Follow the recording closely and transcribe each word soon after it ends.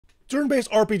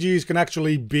Turn-based RPGs can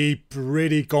actually be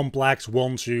pretty complex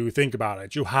once you think about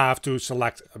it. You have to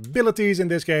select abilities in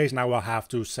this case. Now I have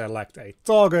to select a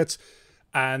target,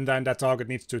 and then that target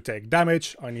needs to take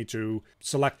damage. I need to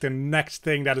select the next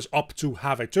thing that is up to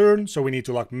have a turn. So we need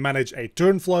to like manage a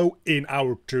turn flow in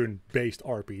our turn-based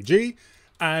RPG.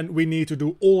 And we need to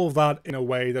do all of that in a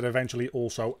way that eventually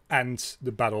also ends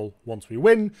the battle once we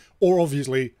win, or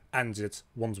obviously ends it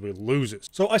once we lose it.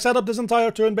 So I set up this entire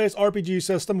turn-based RPG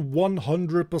system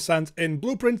 100% in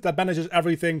Blueprint that manages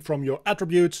everything from your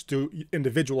attributes to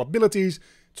individual abilities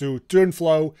to turn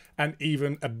flow and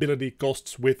even ability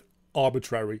costs with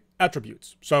arbitrary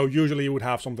attributes. So usually you would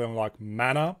have something like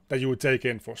mana that you would take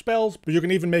in for spells, but you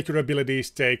can even make your abilities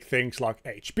take things like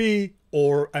HP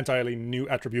or entirely new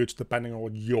attributes depending on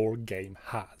what your game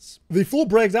has. The full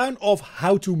breakdown of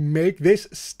how to make this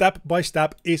step by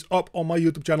step is up on my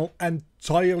YouTube channel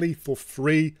entirely for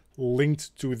free,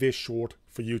 linked to this short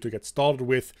for you to get started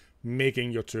with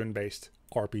making your turn-based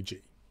RPG.